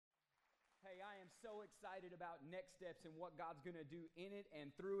so excited about next steps and what God's going to do in it and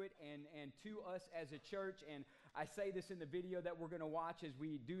through it and to us as a church. And I say this in the video that we're going to watch as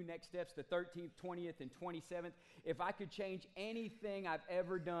we do next steps, the 13th, 20th, and 27th. If I could change anything I've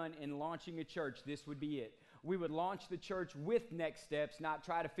ever done in launching a church, this would be it. We would launch the church with next steps, not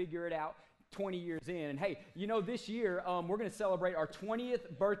try to figure it out 20 years in. And hey, you know, this year we're going to celebrate our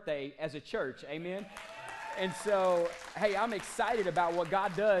 20th birthday as a church. Amen. And so, hey, I'm excited about what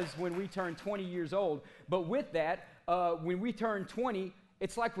God does when we turn 20 years old. But with that, when we turn 20,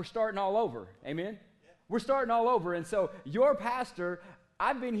 it's like we're starting all over. Amen? Yeah. We're starting all over. And so your pastor,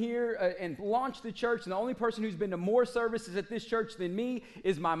 I've been here and launched the church, and the only person who's been to more services at this church than me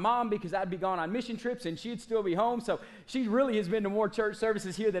is my mom, because I'd be gone on mission trips and she'd still be home. So she really has been to more church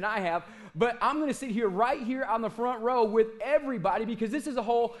services here than I have. But I'm going to sit here right here on the front row with everybody, because this is a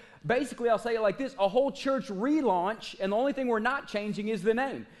whole, basically I'll say it like this, a whole church relaunch, and the only thing we're not changing is the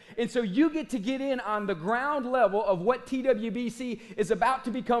name. And so you get to get in on the ground level of what TWBC is about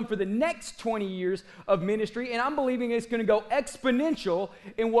to become for the next 20 years of ministry. And I'm believing it's going to go exponential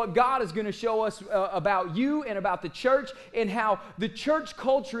in what God is going to show us about you and about the church, and how the church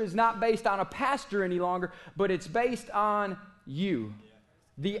culture is not based on a pastor any longer, but it's based on you,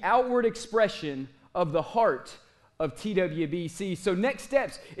 the outward expression of the heart of TWBC. So next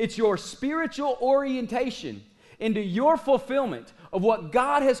steps, it's your spiritual orientation into your fulfillment of what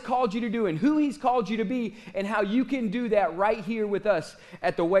God has called you to do and who He's called you to be, and how you can do that right here with us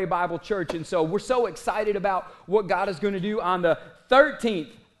at the Way Bible Church. And so we're so excited about what God is going to do on the 13th,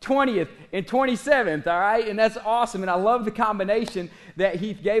 20th, and 27th, all right? And that's awesome, and I love the combination that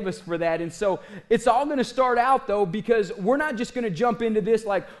He gave us for that. And so it's all going to start out, though, because we're not just going to jump into this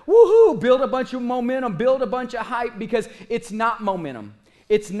like, woohoo, build a bunch of momentum, build a bunch of hype, because it's not momentum.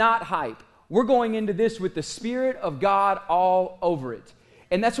 It's not hype. We're going into this with the Spirit of God all over it.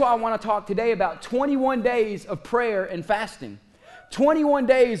 And that's why I want to talk today about 21 days of prayer and fasting. 21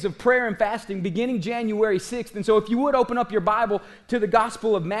 days of prayer and fasting beginning January 6th. And so if you would open up your Bible to the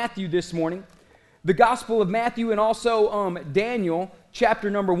Gospel of Matthew this morning. The Gospel of Matthew, and also Daniel chapter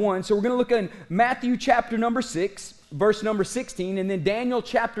number 1. So we're going to look at Matthew chapter number 6, verse number 16, and then Daniel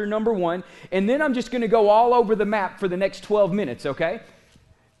chapter number 1. And then I'm just going to go all over the map for the next 12 minutes, okay?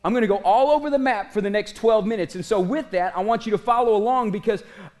 I'm going to go all over the map for the next 12 minutes. And so with that, I want you to follow along, because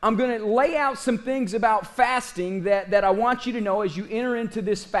I'm going to lay out some things about fasting that I want you to know as you enter into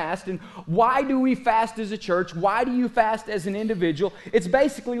this fast. And why do we fast as a church? Why do you fast as an individual? It's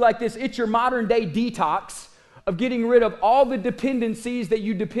basically like this. It's your modern day detox of getting rid of all the dependencies that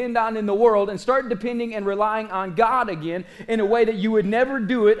you depend on in the world, and start depending and relying on God again in a way that you would never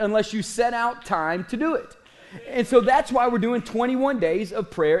do it unless you set out time to do it. And so that's why we're doing 21 days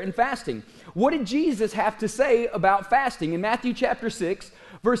of prayer and fasting. What did Jesus have to say about fasting? In Matthew chapter 6,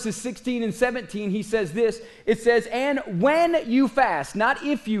 verses 16 and 17, he says this. It says, and when you fast, not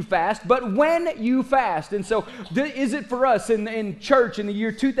if you fast, but when you fast. And so is it for us in church in the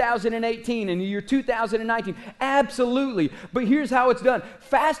year 2018, in the year 2019? Absolutely. But here's how it's done.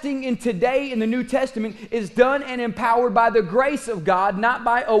 Fasting in today in the New Testament is done and empowered by the grace of God, not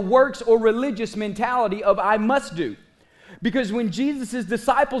by a works or religious mentality of I must do. Because when Jesus'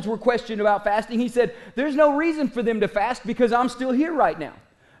 disciples were questioned about fasting, He said, there's no reason for them to fast because I'm still here right now.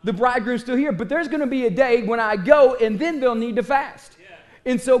 The bridegroom's still here, but there's going to be a day when I go, and then they'll need to fast. Yeah.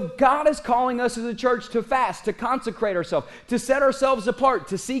 And so God is calling us as a church to fast, to consecrate ourselves, to set ourselves apart,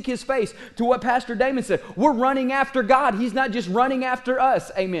 to seek His face, to what Pastor Damon said. We're running after God. He's not just running after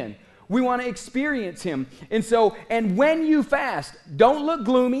us. Amen. We want to experience Him. And so, and when you fast, don't look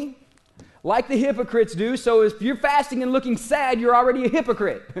gloomy like the hypocrites do. So if you're fasting and looking sad, you're already a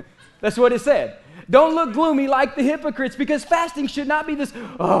hypocrite. That's what it said. Don't look gloomy like the hypocrites, because fasting should not be this,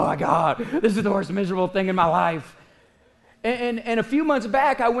 oh my God, this is the worst miserable thing in my life. And a few months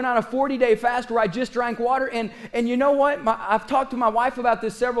back, I went on a 40-day fast where I just drank water. And you know what? I've talked to my wife about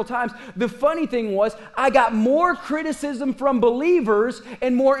this several times. The funny thing was, I got more criticism from believers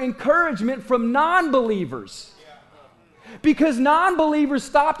and more encouragement from non-believers. Because non-believers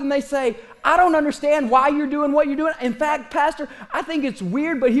stopped and they say, I don't understand why you're doing what you're doing. In fact, Pastor, I think it's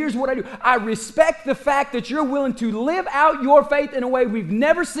weird, but here's what I do. I respect the fact that you're willing to live out your faith in a way we've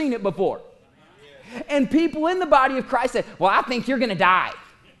never seen it before. And people in the body of Christ say, well, I think you're going to die.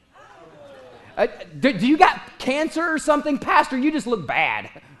 Do you got cancer or something? Pastor, you just look bad.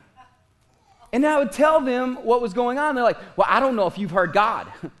 And I would tell them what was going on. They're like, well, I don't know if you've heard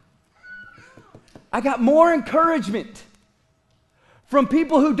God. I got more encouragement from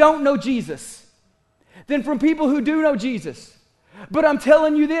people who don't know Jesus than from people who do know Jesus. But I'm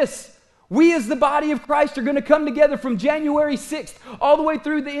telling you this, We as the body of Christ are going to come together from January 6th all the way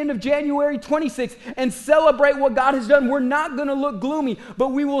through the end of January 26th and celebrate what God has done. We're not going to look gloomy,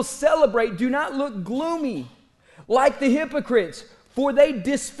 but we will celebrate. Do not look gloomy like the hypocrites, for they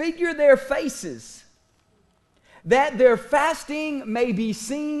disfigure their faces, that their fasting may be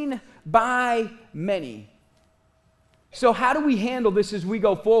seen by many. So how do we handle this as we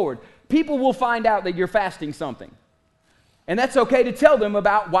go forward? People will find out that you're fasting something. And that's okay to tell them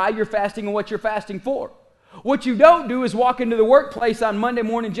about why you're fasting and what you're fasting for. What you don't do is walk into the workplace on Monday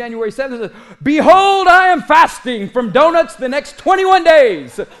morning, January 7th, and say, behold, I am fasting from donuts the next 21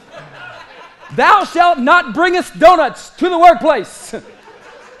 days. Thou shalt not bring us donuts to the workplace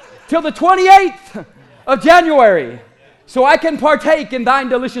till the 28th of January, so I can partake in thine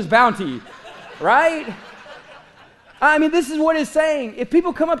delicious bounty. Right? I mean, this is what it's saying. If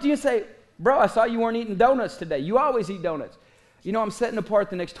people come up to you and say, bro, I saw you weren't eating donuts today. You always eat donuts. You know, I'm setting apart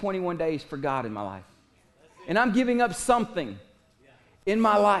the next 21 days for God in my life. And I'm giving up something in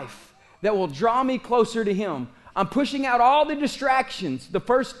my life that will draw me closer to Him. I'm pushing out all the distractions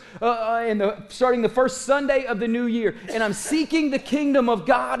starting the first Sunday of the new year. And I'm seeking the kingdom of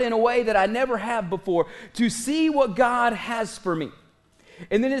God in a way that I never have before to see what God has for me.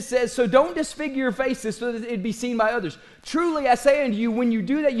 And then it says, so don't disfigure your faces so that it be seen by others. Truly, I say unto you, when you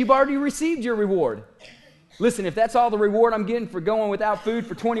do that, you've already received your reward. Listen, if that's all the reward I'm getting for going without food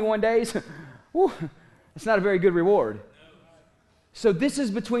for 21 days, whew, it's not a very good reward. So this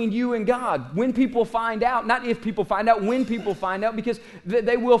is between you and God. When people find out, not if people find out, when people find out, because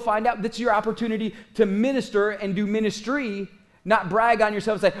they will find out. That's your opportunity to minister and do ministry, not brag on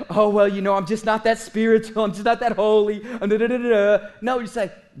yourself and say, oh, well, you know, I'm just not that spiritual. I'm just not that holy. No, you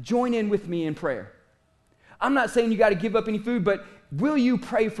say, join in with me in prayer. I'm not saying you got to give up any food, but will you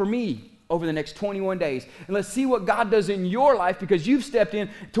pray for me over the next 21 days? And let's see what God does in your life, because you've stepped in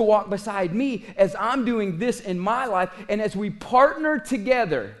to walk beside me as I'm doing this in my life. And as we partner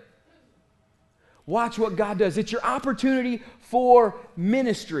together, watch what God does. It's your opportunity for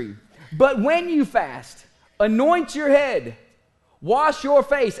ministry. But when you fast, anoint your head, wash your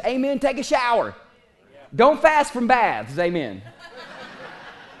face, amen, take a shower. Don't fast from baths, amen.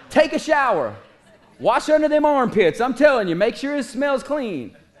 Take a shower. Wash under them armpits. I'm telling you, make sure it smells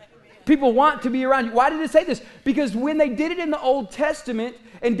clean. People want to be around you. Why did it say this? Because when they did it in the Old Testament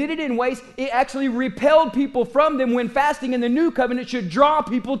and did it in ways, it actually repelled people from them, when fasting in the New Covenant should draw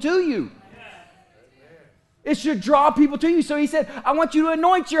people to you. It should draw people to you. So he said, I want you to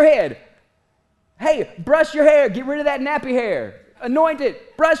anoint your head. Hey, brush your hair. Get rid of that nappy hair. Anoint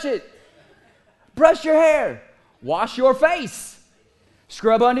it. Brush it. Brush your hair. Wash your face.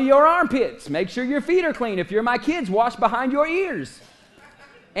 Scrub under your armpits. Make sure your feet are clean. If you're my kids, wash behind your ears.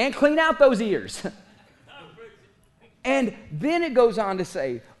 And clean out those ears. And then it goes on to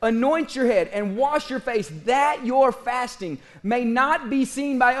say, anoint your head and wash your face, that your fasting may not be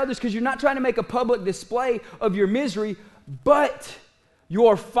seen by others, because you're not trying to make a public display of your misery, but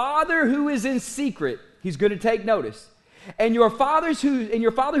your Father who is in secret, He's going to take notice. And your Father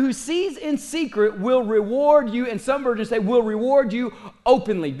who sees in secret will reward you, and some versions say will reward you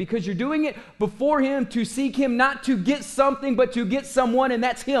openly, because you're doing it before Him to seek Him, not to get something, but to get someone, and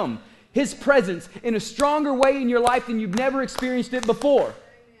that's Him, His presence, in a stronger way in your life than you've never experienced it before.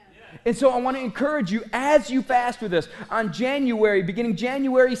 And so I want to encourage you, as you fast with us on beginning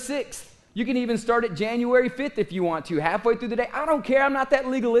January 6th, you can even start at January 5th if you want to, halfway through the day. I don't care, I'm not that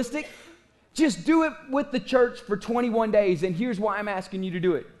legalistic. Just do it with the church for 21 days, and here's why I'm asking you to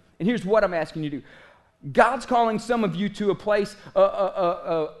do it. And here's what I'm asking you to do. God's calling some of you to a place,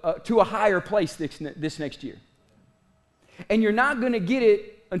 to a higher place this next year. And you're not going to get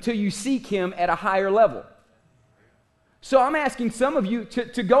it until you seek Him at a higher level. So I'm asking some of you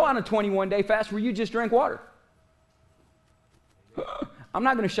to go on a 21-day fast where you just drink water. I'm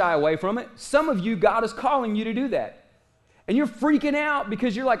not going to shy away from it. Some of you, God is calling you to do that. And you're freaking out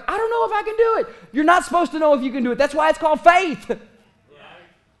because you're like, I don't know if I can do it. You're not supposed to know if you can do it. That's why it's called faith. Right.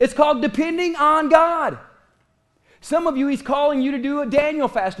 It's called depending on God. Some of you, He's calling you to do a Daniel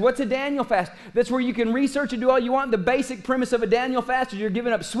fast. What's a Daniel fast? That's where you can research and do all you want. The basic premise of a Daniel fast is you're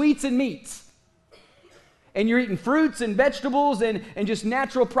giving up sweets and meats. And you're eating fruits and vegetables and just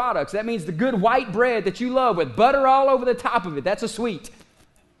natural products. That means the good white bread that you love with butter all over the top of it. That's a sweet.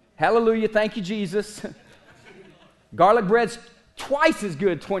 Hallelujah. Thank you, Jesus. Garlic bread's twice as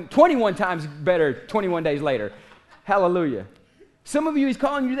good, 21 times better 21 days later. Hallelujah. Some of you, He's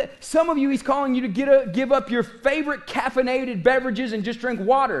calling you to that. Some of you, He's calling you to give up your favorite caffeinated beverages and just drink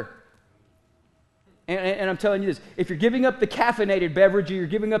water. And I'm telling you this, if you're giving up the caffeinated beverage, you're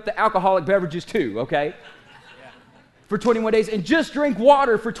giving up the alcoholic beverages too, okay? for 21 days and just drink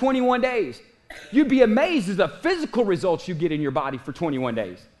water for 21 days. You'd be amazed at the physical results you get in your body for 21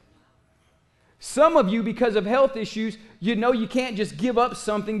 days. Some of you, because of health issues, you know you can't just give up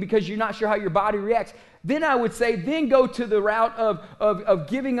something because you're not sure how your body reacts. Then I would say, then go to the route of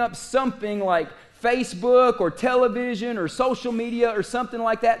giving up something like Facebook or television or social media or something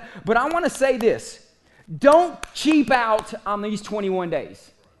like that. But I want to say this. Don't cheap out on these 21 days.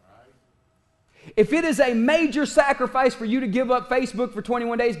 If it is a major sacrifice for you to give up Facebook for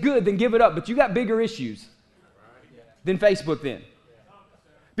 21 days, good, then give it up. But you got bigger issues than Facebook then.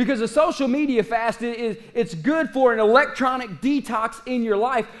 Because a social media fast, it's good for an electronic detox in your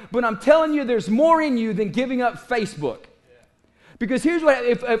life, but I'm telling you there's more in you than giving up Facebook. Because here's what,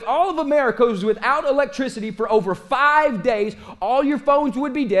 if all of America was without electricity for over 5 days, all your phones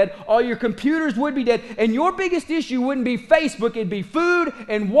would be dead, all your computers would be dead, and your biggest issue wouldn't be Facebook, it'd be food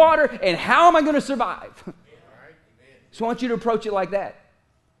and water, and how am I going to survive? So I want you to approach it like that.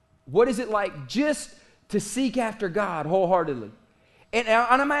 What is it like just to seek after God wholeheartedly? And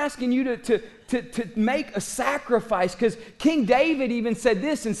I'm asking you to make a sacrifice, because King David even said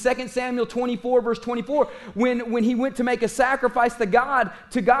this in 2 Samuel 24, verse 24, when he went to make a sacrifice to God,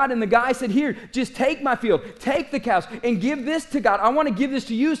 and the guy said, here, just take my field, take the cows, and give this to God. I want to give this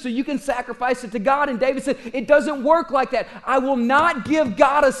to you so you can sacrifice it to God. And David said, it doesn't work like that. I will not give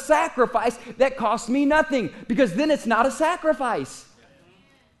God a sacrifice that costs me nothing, because then it's not a sacrifice.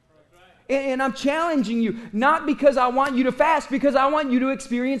 And I'm challenging you, not because I want you to fast, because I want you to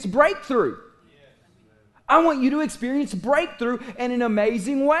experience breakthrough. I want you to experience breakthrough in an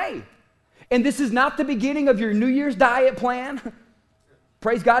amazing way. And this is not the beginning of your New Year's diet plan.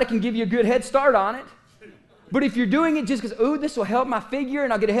 Praise God, it can give you a good head start on it. But if you're doing it just because, ooh, this will help my figure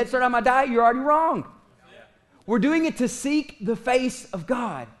and I'll get a head start on my diet, you're already wrong. We're doing it to seek the face of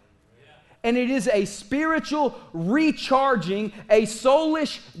God. And it is a spiritual recharging, a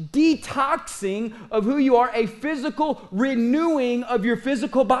soulish detoxing of who you are, a physical renewing of your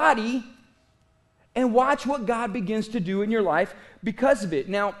physical body. And watch what God begins to do in your life because of it.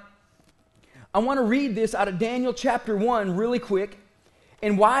 Now, I want to read this out of Daniel chapter 1 really quick.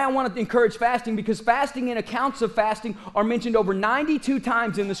 And why I want to encourage fasting, because fasting and accounts of fasting are mentioned over 92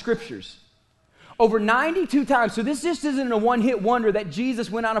 times in the scriptures. Over 92 times. So this just isn't a one-hit wonder that Jesus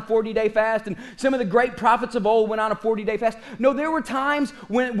went on a 40-day fast and some of the great prophets of old went on a 40-day fast. No, there were times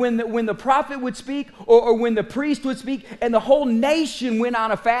when the prophet would speak or when the priest would speak and the whole nation went on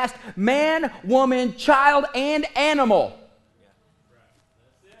a fast. Man, woman, child, and animal.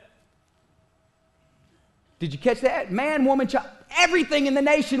 Did you catch that? Man, woman, child, everything in the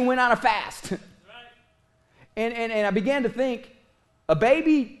nation went on a fast. And I began to think, a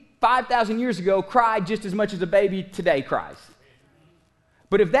baby 5,000 years ago cried just as much as a baby today cries.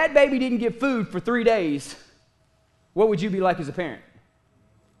 But if that baby didn't get food for 3 days, what would you be like as a parent?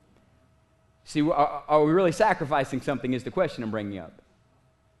 See, are we really sacrificing something is the question I'm bringing up.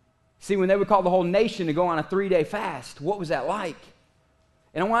 See, when they would call the whole nation to go on a 3-day fast, what was that like?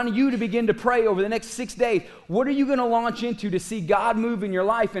 And I want you to begin to pray over the next 6 days. What are you going to launch into to see God move in your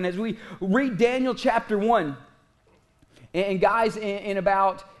life? And as we read Daniel chapter 1, and guys, in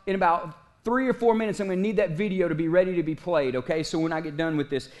about 3 or 4 minutes, I'm going to need that video to be ready to be played, okay? So when I get done with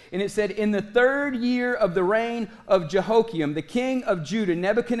this. And it said, in the 3rd year of the reign of Jehoiakim, the king of Judah,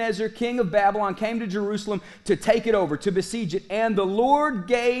 Nebuchadnezzar, king of Babylon, came to Jerusalem to take it over, to besiege it. And the Lord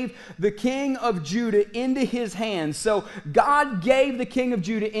gave the king of Judah into his hands. So God gave the king of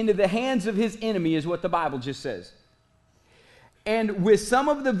Judah into the hands of his enemy, is what the Bible just says. And with some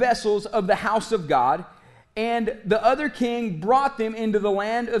of the vessels of the house of God, and the other king brought them into the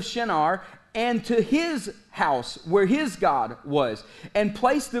land of Shinar and to his house where his God was, and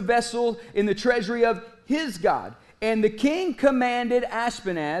placed the vessel in the treasury of his God. And the king commanded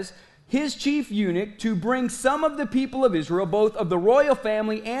Ashpenaz, his chief eunuch, to bring some of the people of Israel, both of the royal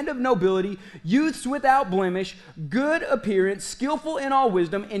family and of nobility, youths without blemish, good appearance, skillful in all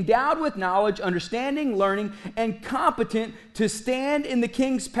wisdom, endowed with knowledge, understanding, learning, and competent to stand in the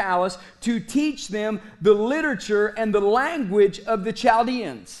king's palace, to teach them the literature and the language of the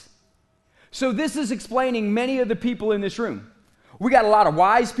Chaldeans. So this is explaining many of the people in this room. We got a lot of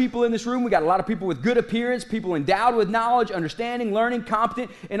wise people in this room. We got a lot of people with good appearance, people endowed with knowledge, understanding, learning, competent,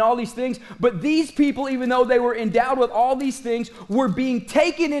 and all these things. But these people, even though they were endowed with all these things, were being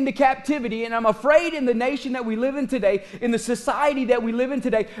taken into captivity. And I'm afraid in the nation that we live in today, in the society that we live in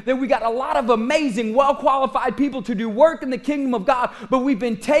today, that we got a lot of amazing, well-qualified people to do work in the kingdom of God, but we've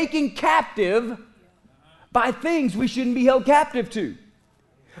been taken captive by things we shouldn't be held captive to.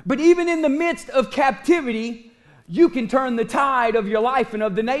 But even in the midst of captivity, you can turn the tide of your life and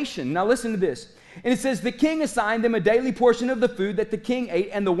of the nation. Now listen to this. And it says, the king assigned them a daily portion of the food that the king ate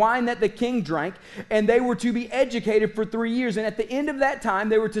and the wine that the king drank, and they were to be educated for 3 years. And at the end of that time,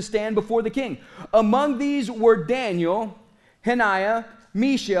 they were to stand before the king. Among these were Daniel, Hananiah,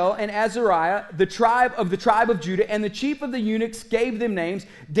 Mishael, and Azariah, the tribe of Judah, and the chief of the eunuchs gave them names.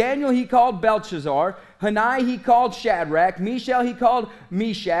 Daniel he called Belshazzar, Hananiah he called Shadrach, Mishael he called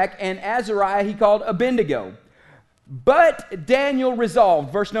Meshach, and Azariah he called Abednego. But Daniel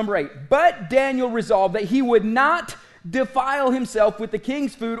resolved, verse number 8, but Daniel resolved that he would not defile himself with the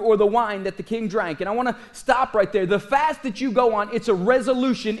king's food or the wine that the king drank. And I want to stop right there. The fast that you go on, it's a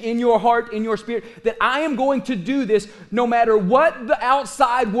resolution in your heart, in your spirit, that I am going to do this no matter what the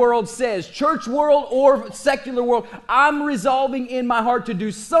outside world says, church world or secular world. I'm resolving in my heart to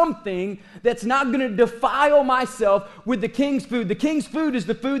do something that's not going to defile myself with the king's food. The king's food is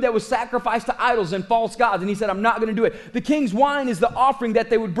the food that was sacrificed to idols and false gods. And he said, I'm not going to do it. The king's wine is the offering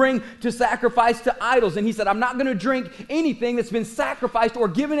that they would bring to sacrifice to idols. And he said, I'm not going to drink anything that's been sacrificed or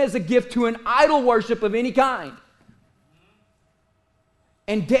given as a gift to an idol worship of any kind.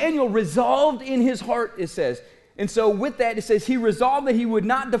 And Daniel resolved in his heart, it says. And so with that, it says, he resolved that he would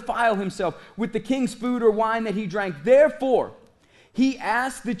not defile himself with the king's food or wine that he drank. Therefore, he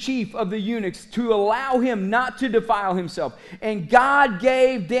asked the chief of the eunuchs to allow him not to defile himself. And God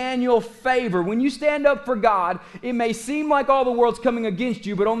gave Daniel favor. When you stand up for God, it may seem like all the world's coming against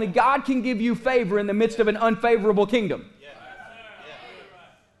you, but only God can give you favor in the midst of an unfavorable kingdom.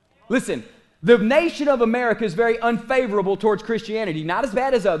 Listen, the nation of America is very unfavorable towards Christianity. Not as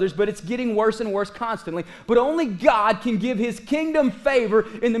bad as others, but it's getting worse and worse constantly. But only God can give his kingdom favor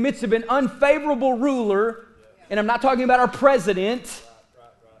in the midst of an unfavorable ruler. And I'm not talking about our president.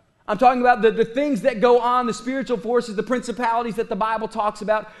 I'm talking about the things that go on, the spiritual forces, the principalities that the Bible talks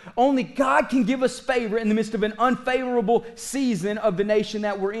about. Only God can give us favor in the midst of an unfavorable season of the nation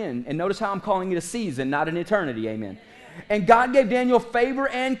that we're in. And notice how I'm calling it a season, not an eternity. Amen. And God gave Daniel favor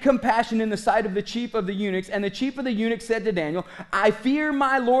and compassion in the sight of the chief of the eunuchs. And the chief of the eunuchs said to Daniel, I fear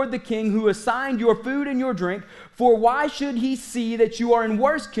my lord the king, who assigned your food and your drink, for why should he see that you are in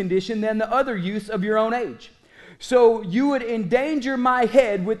worse condition than the other youths of your own age? So you would endanger my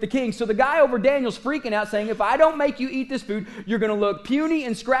head with the king. So the guy over Daniel's freaking out, saying, if I don't make you eat this food, you're going to look puny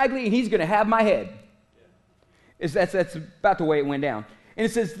and scraggly, and he's going to have my head. That's about the way it went down. And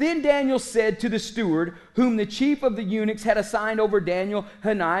it says, then Daniel said to the steward, whom the chief of the eunuchs had assigned over Daniel,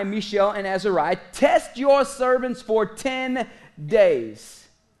 Hananiah, Mishael, and Azariah, test your servants for 10 days.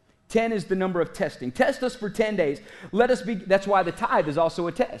 10 is the number of testing. Test us for 10 days. Let us be, that's why the tithe is also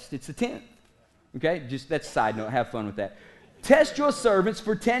a test. It's a 10th. Okay, just that's a side note. Have fun with that. Test your servants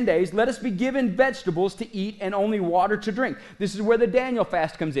for 10 days. Let us be given vegetables to eat and only water to drink. This is where the Daniel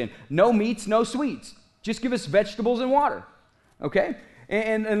fast comes in. No meats, no sweets. Just give us vegetables and water. Okay,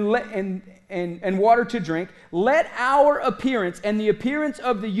 and water to drink. Let our appearance and the appearance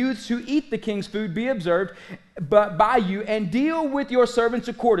of the youths who eat the king's food be observed by you, and deal with your servants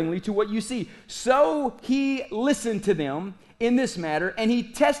accordingly to what you see. So he listened to them in this matter, and he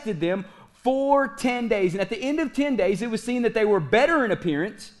tested them for 10 days. And at the end of 10 days, it was seen that they were better in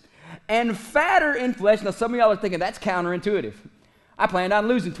appearance and fatter in flesh. Now, some of y'all are thinking, that's counterintuitive. I planned on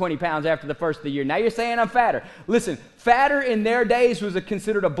losing 20 pounds after the first of the year. Now you're saying I'm fatter. Listen, fatter in their days was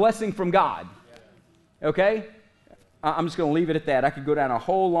considered a blessing from God. Okay? I'm just going to leave it at that. I could go down a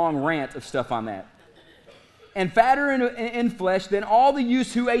whole long rant of stuff on that. And fatter in flesh than all the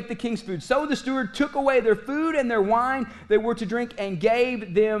youths who ate the king's food. So the steward took away their food and their wine they were to drink and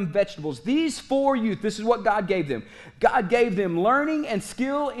gave them vegetables. These 4 youth, this is what God gave them. God gave them learning and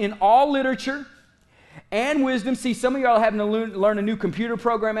skill in all literature and wisdom. See, some of y'all are having to learn a new computer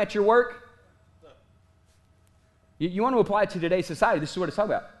program at your work. You want to apply it to today's society. This is what it's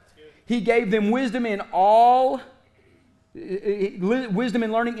talking about. He gave them wisdom and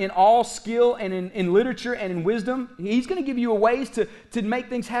learning in all skill and in literature and in wisdom. He's going to give you a ways to make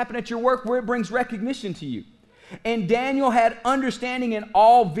things happen at your work where it brings recognition to you. And Daniel had understanding in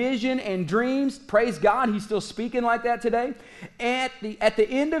all vision and dreams. Praise God, he's still speaking like that today. At the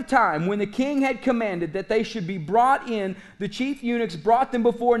end of time, when the king had commanded that they should be brought in, the chief eunuchs brought them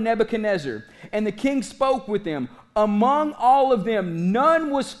before Nebuchadnezzar. And the king spoke with them. Among all of them, none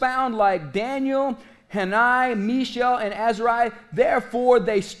was found like Daniel, Hananiah, Mishael, and Azariah. Therefore,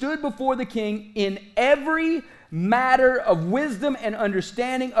 they stood before the king in every matter of wisdom and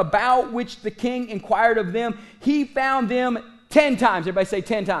understanding about which the king inquired of them. He found them 10 times. Everybody say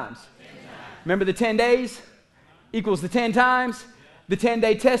 10 times. 10 times. Remember the 10 days equals the 10 times. The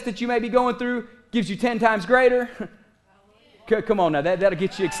 10-day test that you may be going through gives you 10 times greater. Come on now, that'll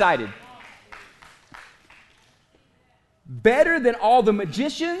get you excited. better than all the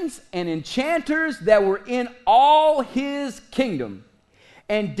magicians and enchanters that were in all his kingdom.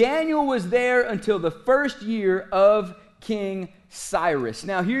 And Daniel was there until the first year of King Cyrus.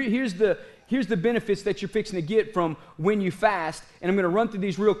 Now, here's the benefits that you're fixing to get from when you fast. And I'm going to run through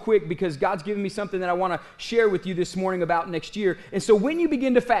these real quick because God's given me something that I want to share with you this morning about next year. And so when you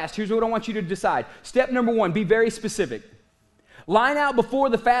begin to fast, here's what I want you to decide. Step number 1, be very specific. Line out before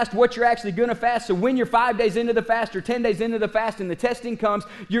the fast what you're actually going to fast, so when you're 5 days into the fast or 10 days into the fast and the testing comes,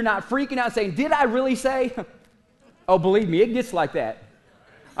 you're not freaking out saying, did I really say? Oh, believe me, it gets like that.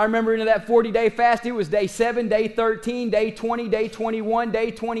 I remember into that 40-day fast, it was day 7, day 13, day 20, day 21,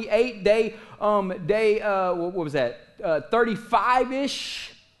 day 28, what was that,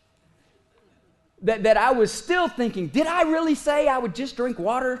 35-ish, that I was still thinking, did I really say I would just drink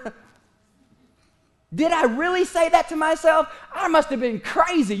water? Did I really say that to myself? I must have been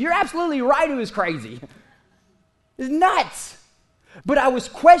crazy. You're absolutely right, it was crazy. It's nuts. But I was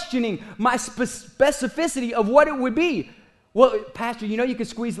questioning my specificity of what it would be. Well, Pastor, you could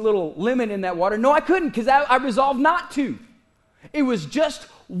squeeze a little lemon in that water. No, I couldn't because I resolved not to. It was just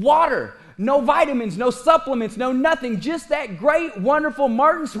water. No vitamins, no supplements, no nothing. Just that great, wonderful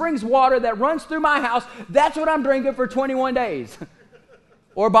Martin Springs water that runs through my house. That's what I'm drinking for 21 days.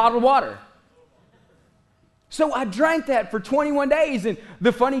 Or bottled water. So I drank that for 21 days, and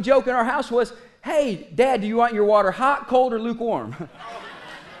the funny joke in our house was, hey, Dad, do you want your water hot, cold, or lukewarm?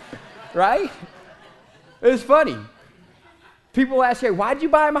 Right? It was funny. People ask, hey, why'd you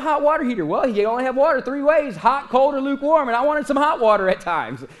buy him a hot water heater? Well, you only have water 3 ways, hot, cold, or lukewarm, and I wanted some hot water at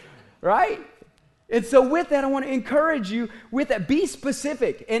times, right? And so with that, I want to encourage you with that. Be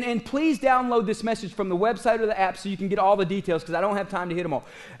specific, and please download this message from the website or the app so you can get all the details because I don't have time to hit them all.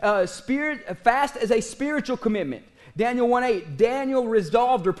 Fast as a spiritual commitment. Daniel 1:8, Daniel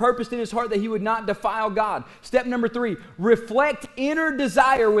resolved or purposed in his heart that he would not defile God. Step number 3, reflect inner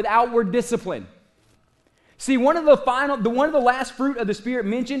desire with outward discipline. See, one of the last fruit of the Spirit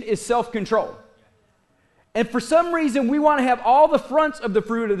mentioned is self-control. And for some reason, we want to have all the fronts of the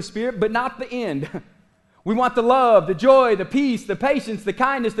fruit of the Spirit, but not the end. We want the love, the joy, the peace, the patience, the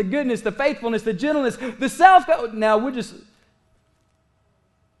kindness, the goodness, the faithfulness, the gentleness, the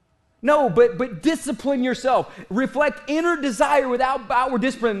but discipline yourself. Reflect inner desire without outward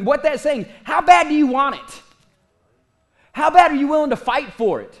discipline. What that's saying, how bad do you want it? How bad are you willing to fight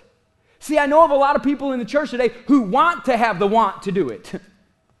for it? See, I know of a lot of people in the church today who want to have the want to do it.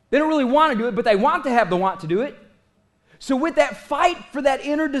 They don't really want to do it, but they want to have the want to do it. So with that, fight for that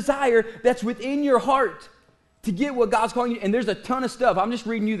inner desire that's within your heart to get what God's calling you. And there's a ton of stuff. I'm just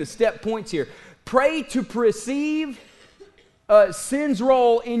reading you the step points here. Pray to perceive sin's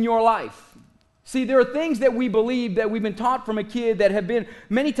role in your life. See, there are things that we believe that we've been taught from a kid that have been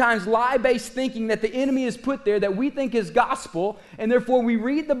many times lie-based thinking that the enemy has put there that we think is gospel, and therefore we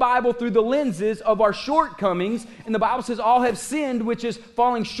read the Bible through the lenses of our shortcomings, and the Bible says all have sinned, which is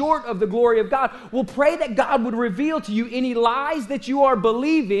falling short of the glory of God. Well, pray that God would reveal to you any lies that you are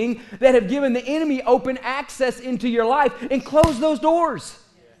believing that have given the enemy open access into your life, and close those doors.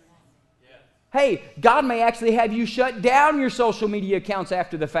 Hey, God may actually have you shut down your social media accounts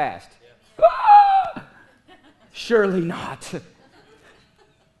after the fast. Ah! Surely not.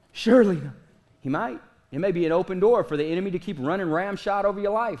 Surely not. He might. It may be an open door for the enemy to keep running ramshot over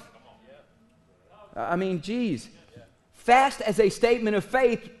your life. I mean, geez. Fast as a statement of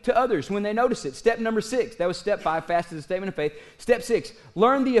faith to others when they notice it. Step number 6. That was step 5, fast as a statement of faith. Step 6,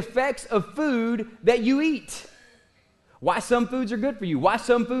 learn the effects of food that you eat. Why some foods are good for you, why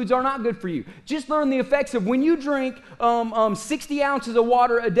some foods are not good for you. Just learn the effects of when you drink 60 ounces of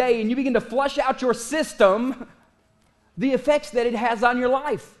water a day and you begin to flush out your system, the effects that it has on your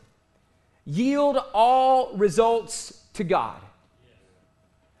life. Yield all results to God.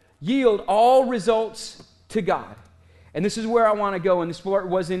 Yield all results to God. And this is where I want to go, and this part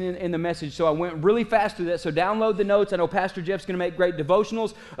wasn't in the message, so I went really fast through that. So download the notes. I know Pastor Jeff's going to make great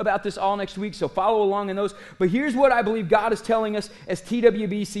devotionals about this all next week, so follow along in those. But here's what I believe God is telling us as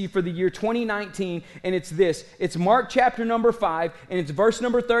TWBC for the year 2019, and it's this. It's Mark chapter number 5, and it's verse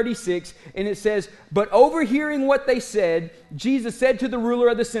number 36, and it says, "But overhearing what they said, Jesus said to the ruler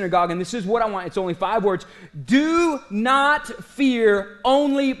of the synagogue," and this is what I want, it's only 5 words, "Do not fear,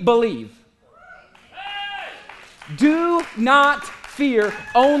 only believe." Do not fear,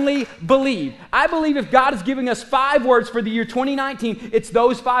 only believe. I believe if God is giving us 5 words for the year 2019, it's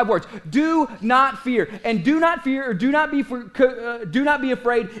those 5 words. Do not fear. And do not fear or do not be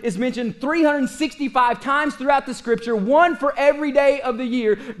afraid is mentioned 365 times throughout the scripture, one for every day of the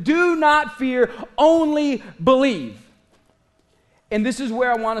year. Do not fear, only believe. And this is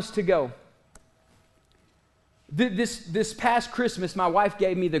where I want us to go. This past Christmas, my wife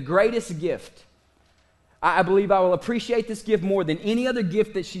gave me the greatest gift. I believe I will appreciate this gift more than any other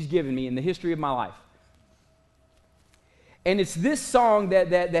gift that she's given me in the history of my life. And it's this song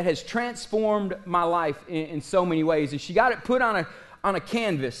that has transformed my life in so many ways. And she got it put on a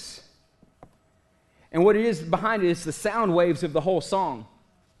canvas. And what it is behind it is the sound waves of the whole song.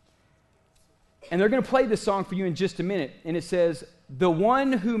 And they're going to play this song for you in just a minute. And it says, "The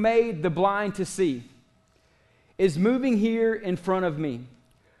one who made the blind to see is moving here in front of me.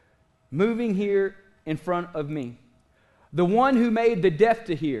 Moving here in front of me. The one who made the deaf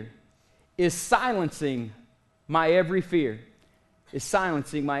to hear is silencing my every fear." Is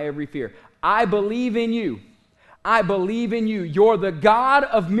silencing my every fear. I believe in you. I believe in you. You're the God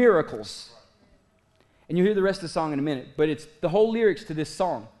of miracles. And you'll hear the rest of the song in a minute, but it's the whole lyrics to this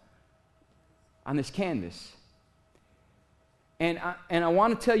song on this canvas. And I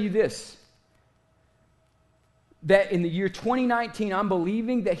want to tell you this, that in the year 2019, I'm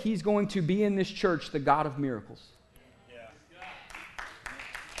believing that He's going to be in this church the God of miracles.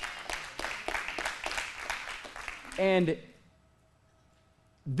 And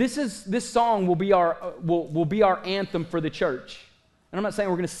this song will be our anthem for the church. And I'm not saying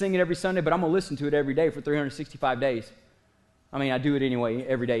we're going to sing it every Sunday, but I'm going to listen to it every day for 365 days. I mean, I do it anyway,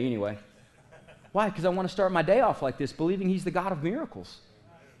 every day anyway. Why? Because I want to start my day off like this, believing He's the God of miracles.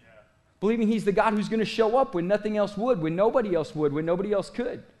 Believing He's the God who's going to show up when nothing else would, when nobody else would, when nobody else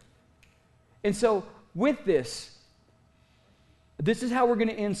could. And so, with this is how we're going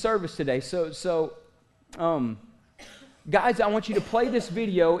to end service today. Guys, I want you to play this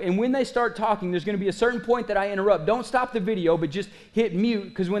video, and when they start talking, there's going to be a certain point that I interrupt. Don't stop the video, but just hit mute,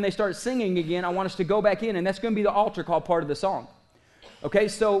 because when they start singing again, I want us to go back in, and that's going to be the altar call part of the song. Okay,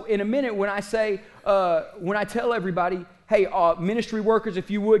 so in a minute, when I tell everybody, hey, ministry workers, if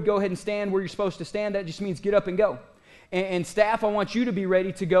you would, go ahead and stand where you're supposed to stand, that just means get up and go. And staff, I want you to be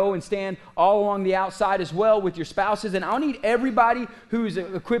ready to go and stand all along the outside as well with your spouses. And I'll need everybody who's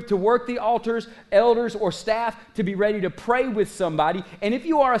equipped to work the altars, elders, or staff to be ready to pray with somebody. And if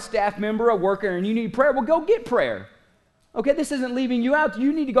you are a staff member, a worker, and you need prayer, well, go get prayer. Okay, this isn't leaving you out.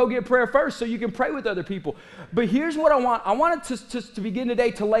 You need to go get prayer first so you can pray with other people. But here's what I want. I want it to begin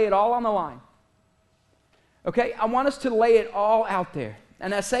today to lay it all on the line. Okay, I want us to lay it all out there.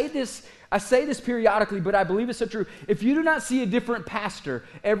 And I say this periodically, but I believe it's so true. If you do not see a different pastor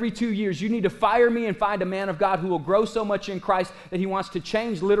every 2 years, you need to fire me and find a man of God who will grow so much in Christ that he wants to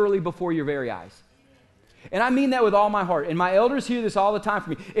change literally before your very eyes. And I mean that with all my heart. And my elders hear this all the time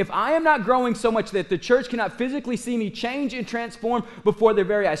from me. If I am not growing so much that the church cannot physically see me change and transform before their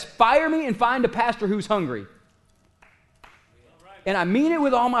very eyes, fire me and find a pastor who's hungry. And I mean it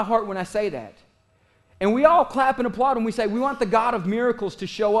with all my heart when I say that. And we all clap and applaud when we say we want the God of miracles to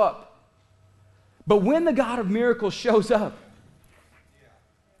show up. But when the God of miracles shows up,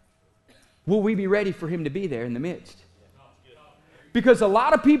 will we be ready for Him to be there in the midst? Because a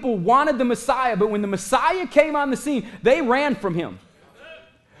lot of people wanted the Messiah, but when the Messiah came on the scene, they ran from Him.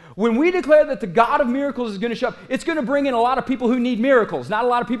 When we declare that the God of miracles is going to show up, it's going to bring in a lot of people who need miracles, not a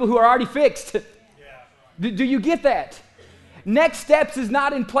lot of people who are already fixed. Do you get that? Next Steps is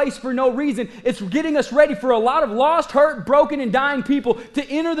not in place for no reason. It's getting us ready for a lot of lost, hurt, broken, and dying people to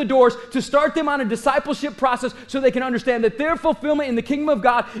enter the doors, to start them on a discipleship process so they can understand that their fulfillment in the kingdom of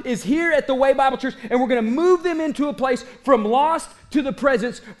God is here at the Way Bible Church, and we're going to move them into a place from lost to the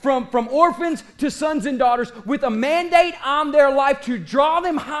presence, from orphans to sons and daughters, with a mandate on their life to draw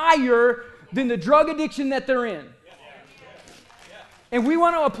them higher than the drug addiction that they're in. And we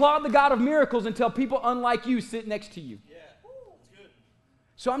want to applaud the God of miracles until people unlike you sit next to you.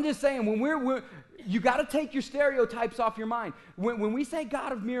 So I'm just saying, when you got to take your stereotypes off your mind. When we say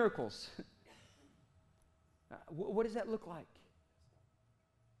God of miracles, what does that look like?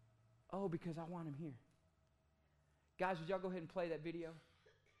 Oh, because I want Him here. Guys, would y'all go ahead and play that video?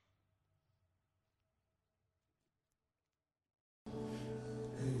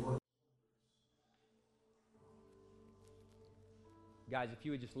 Guys, if you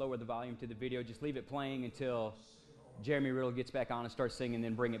would just lower the volume to the video, just leave it playing until Jeremy Riddle gets back on and starts singing, and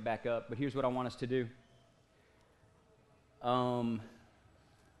then bring it back up. But here's what I want us to do.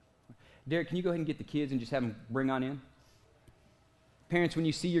 Derek, can you go ahead and get the kids and just have them bring on in? Parents, when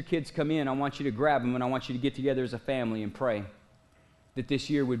you see your kids come in, I want you to grab them, and I want you to get together as a family and pray that this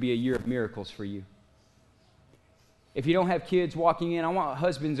year would be a year of miracles for you. If you don't have kids walking in, I want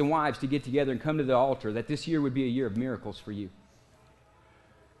husbands and wives to get together and come to the altar, that this year would be a year of miracles for you.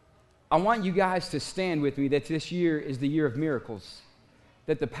 I want you guys to stand with me that this year is the year of miracles,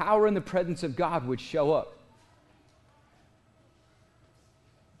 that the power and the presence of God would show up.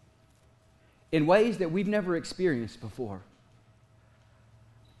 in ways that we've never experienced before.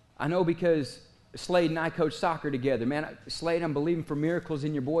 I know because Slade and I coach soccer together. Man, Slade, I'm believing for miracles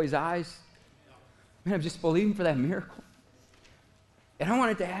in your boy's eyes. Man, I'm just believing for that miracle. And I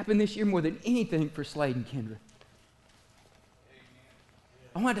want it to happen this year more than anything for Slade and Kendra.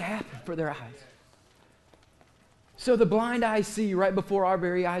 I want it to happen for their eyes. So the blind eyes see right before our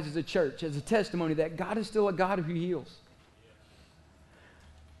very eyes as a church, as a testimony that God is still a God who heals.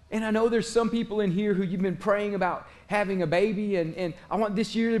 And I know there's some people in here who you've been praying about having a baby, and I want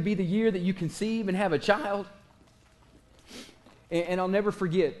this year to be the year that you conceive and have a child. And I'll never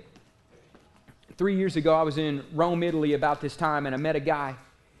forget, 3 years ago, I was in Rome, Italy about this time, and I met a guy.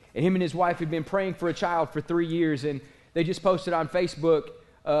 And him and his wife had been praying for a child for 3 years, and they just posted on Facebook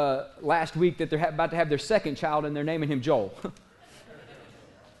last week that they're about to have their second child, and they're naming him Joel.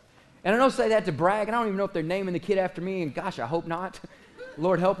 And I don't say that to brag, and I don't even know if they're naming the kid after me, and gosh, I hope not.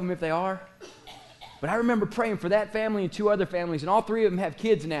 Lord help them if they are. But I remember praying for that family and 2 other families, and all 3 of them have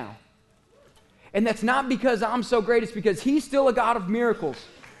kids now. And that's not because I'm so great, it's because He's still a God of miracles.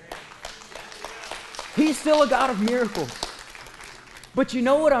 He's still a God of miracles. But you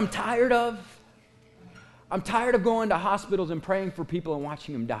know what I'm tired of? I'm tired of going to hospitals and praying for people and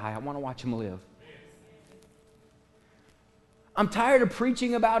watching them die. I want to watch them live. I'm tired of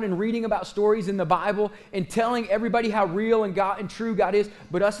preaching about and reading about stories in the Bible and telling everybody how real and God and true God is,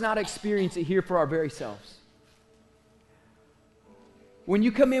 but us not experience it here for our very selves. When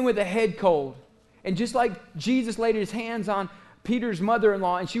you come in with a head cold, and just like Jesus laid His hands on Peter's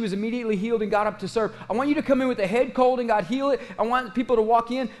mother-in-law and she was immediately healed and got up to serve, I want you to come in with a head cold and God heal it. I want people to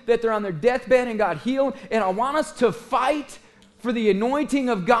walk in that they're on their deathbed and God heal them. And I want us to fight for the anointing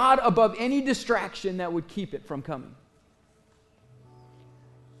of God above any distraction that would keep it from coming.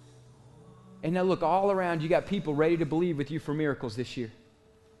 And now look, all around you got people ready to believe with you for miracles this year.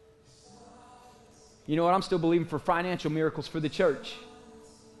 You know what? I'm still believing for financial miracles for the church.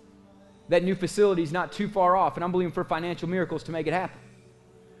 That new facility is not too far off, and I'm believing for financial miracles to make it happen.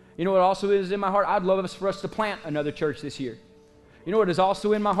 You know what also is in my heart? I'd love for us to plant another church this year. You know what is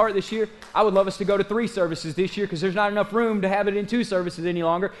also in my heart this year? I would love us to go to 3 services this year because there's not enough room to have it in 2 services any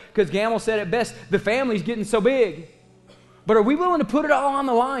longer, because Gamble said it best, the family's getting so big. But are we willing to put it all on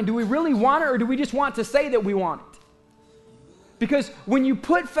the line? Do we really want it, or do we just want to say that we want it? Because when you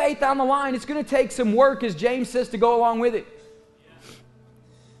put faith on the line, it's going to take some work, as James says, to go along with it.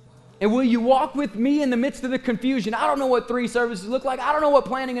 And will you walk with me in the midst of the confusion? I don't know what 3 services look like. I don't know what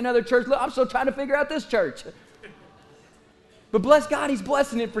planning another church looks like. I'm still trying to figure out this church. But bless God, He's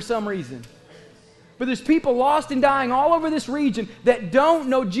blessing it for some reason. But there's people lost and dying all over this region that don't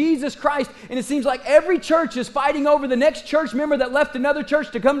know Jesus Christ. And it seems like every church is fighting over the next church member that left another church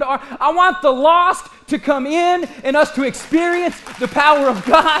to come to our... I want the lost to come in and us to experience the power of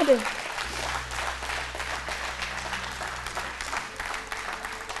God.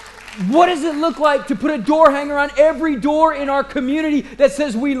 What does it look like to put a door hanger on every door in our community that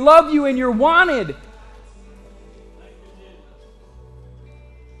says we love you and you're wanted?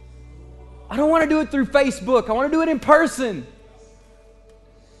 I don't want to do it through Facebook. I want to do it in person.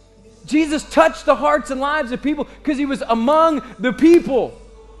 Jesus touched the hearts and lives of people because He was among the people.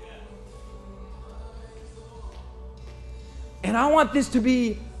 And I want this to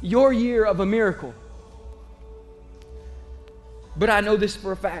be your year of a miracle. But I know this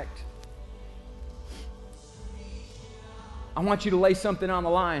for a fact. I want you to lay something on the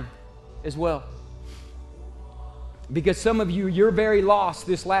line as well. Because some of you, your very loss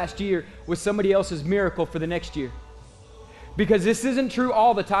this last year was somebody else's miracle for the next year. Because this isn't true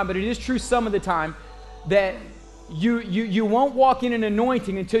all the time, but it is true some of the time, that you won't walk in an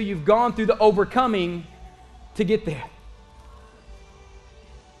anointing until you've gone through the overcoming to get there.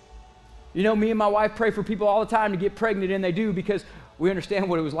 You know, me and my wife pray for people all the time to get pregnant, and they do, because we understand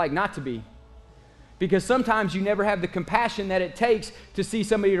what it was like not to be. Because sometimes you never have the compassion that it takes to see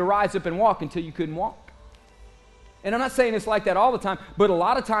somebody to rise up and walk until you couldn't walk. And I'm not saying it's like that all the time, but a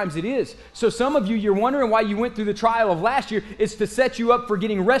lot of times it is. So some of you, you're wondering why you went through the trial of last year. It's to set you up for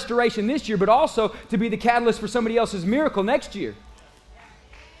getting restoration this year, but also to be the catalyst for somebody else's miracle next year.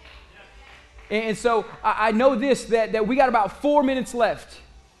 And so I know this, that we got about 4 minutes left.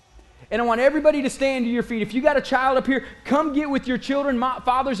 And I want everybody to stand to your feet. If you got a child up here, come get with your children,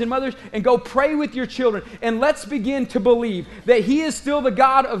 fathers and mothers, and go pray with your children. And let's begin to believe that He is still the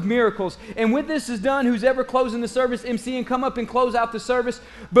God of miracles. And with this is done, who's ever closing the service, MC, and come up and close out the service.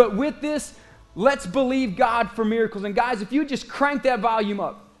 But with this, let's believe God for miracles. And guys, if you just crank that volume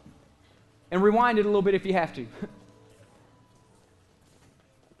up and rewind it a little bit if you have to.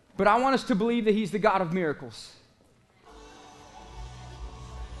 But I want us to believe that He's the God of miracles.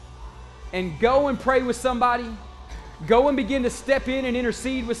 and go and pray with somebody. Go and begin to step in and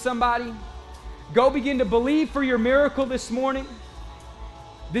intercede with somebody. Go begin to believe for your miracle this morning.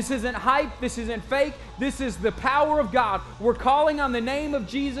 This isn't hype. This isn't fake. This is the power of God. We're calling on the name of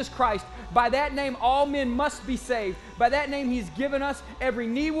Jesus Christ. By that name, all men must be saved. By that name He's given us, every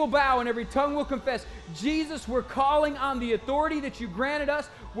knee will bow and every tongue will confess. Jesus, we're calling on the authority that you granted us,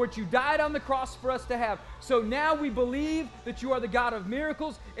 what you died on the cross for us to have. So now we believe that you are the God of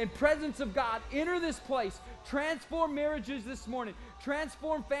miracles. In presence of God, enter this place. Transform marriages this morning.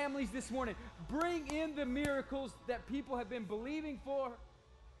 Transform families this morning. Bring in the miracles that people have been believing for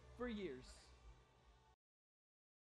years.